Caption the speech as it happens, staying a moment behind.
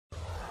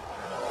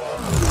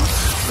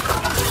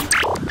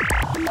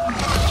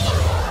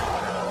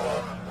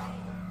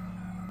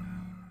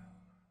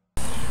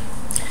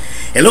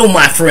Hello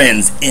my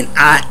friends, and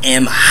I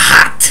am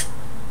hot.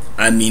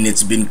 I mean,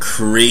 it's been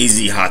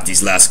crazy hot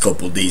these last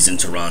couple days in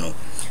Toronto,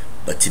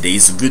 but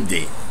today's a good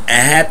day, a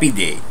happy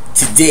day.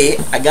 Today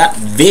I got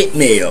vape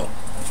mail.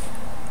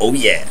 Oh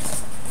yeah,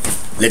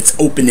 let's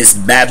open this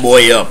bad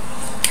boy up.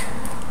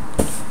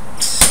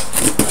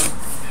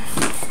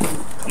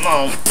 Come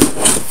on.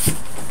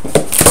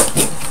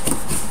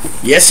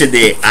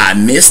 Yesterday I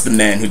missed the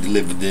man who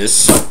delivered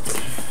this.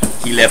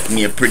 He left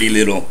me a pretty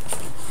little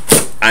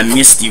 "I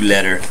missed you"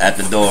 letter at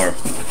the door.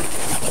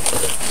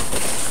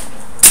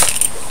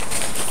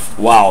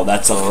 Wow,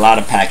 that's a lot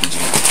of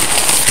packaging.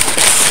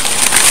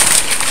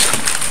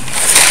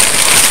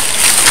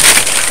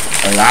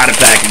 A lot of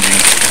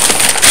packaging.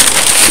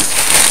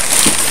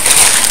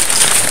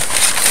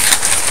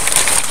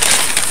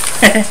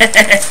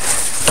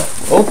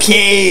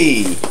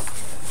 Okay.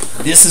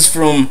 This is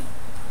from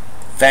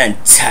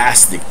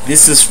fantastic.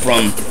 This is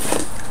from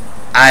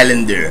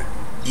Islander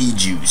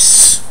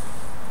E-Juice.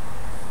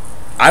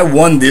 I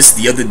won this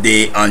the other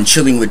day on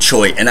Chilling with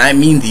Choi, and I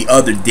mean the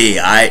other day.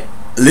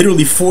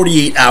 Literally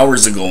 48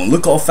 hours ago, and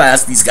look how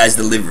fast these guys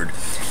delivered.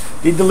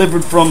 They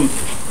delivered from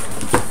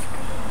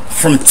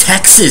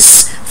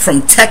Texas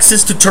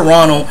to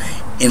Toronto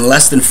in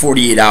less than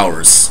 48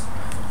 hours.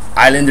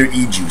 Islander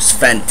E-Juice,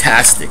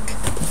 fantastic.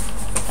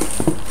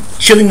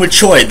 Chilling with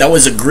Choi, that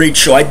was a great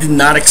show. I did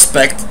not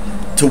expect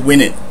to win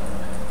it,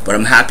 but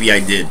I'm happy I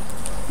did.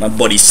 My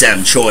buddy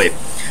Sam Choi.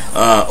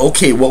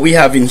 Okay, what we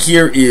have in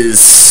here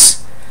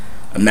is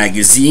a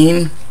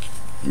magazine.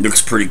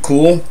 Looks pretty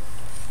cool.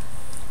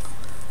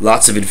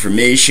 Lots of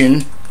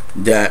information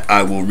that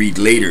I will read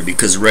later,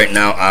 because right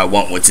now I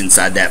want what's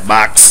inside that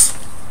box.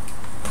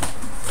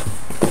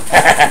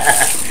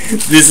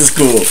 This is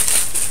cool.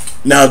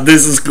 Now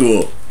this is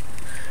cool.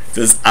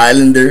 There's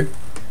Islander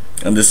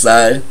on the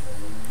side.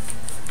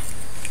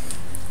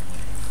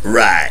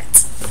 Right.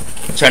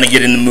 Trying to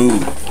get in the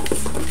mood.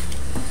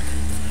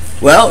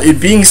 Well, it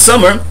being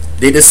summer,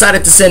 they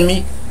decided to send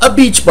me a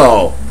beach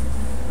ball.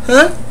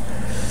 Huh?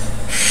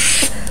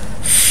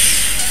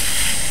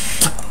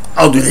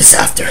 I'll do this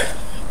after.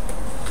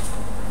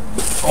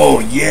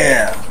 Oh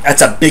yeah,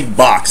 that's a big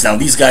box. Now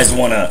these guys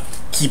want to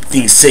keep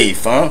things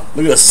safe, huh?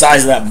 Look at the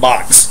size of that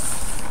box.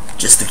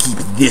 Just to keep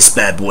this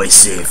bad boy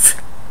safe.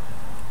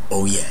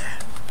 Oh yeah.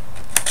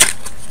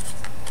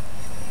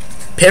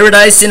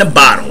 Paradise in a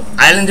bottle.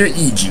 Islander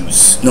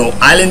E-Juice. No,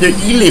 Islander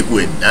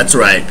E-Liquid. That's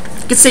right.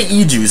 You could say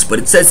E-Juice, but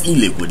it says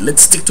E-Liquid.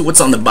 Let's stick to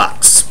what's on the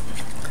box.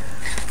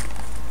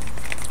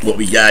 What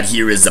we got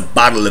here is a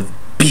bottle of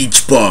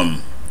Beach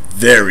Bum.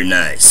 Very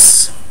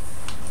nice.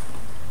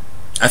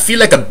 I feel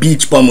like a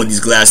beach bum with these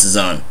glasses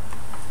on.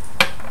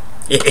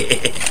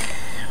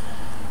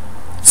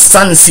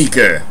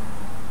 Sunseeker.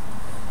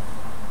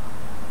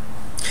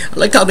 I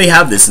like how they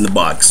have this in the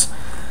box.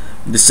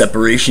 The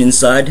separation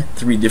inside,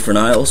 3 different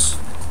aisles.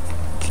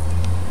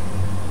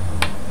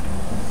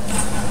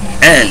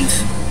 And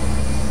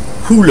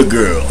Hula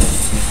Girl.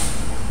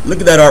 Look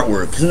at that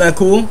artwork. Isn't that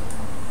cool?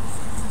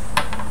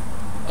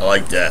 I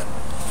like that.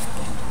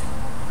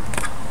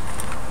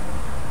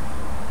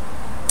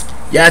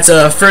 Yeah, it's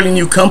a fairly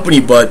new company,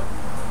 but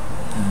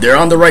they're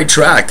on the right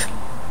track.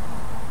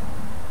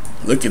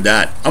 Look at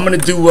that. I'm gonna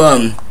do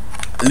a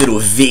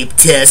little vape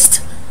test.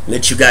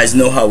 Let you guys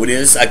know how it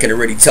is. I can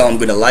already tell I'm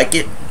gonna like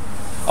it.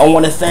 I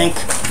want to thank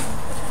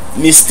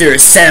Mr.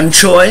 Sam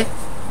Choi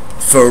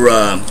for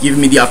giving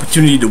me the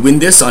opportunity to win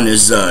this on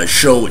his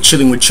show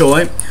Chilling with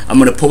Choi. I'm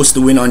gonna post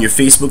the win on your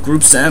Facebook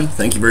group, Sam.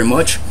 Thank you very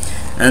much.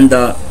 And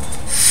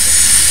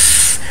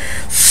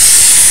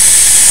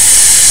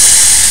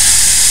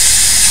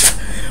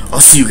I'll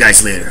see you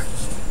guys later.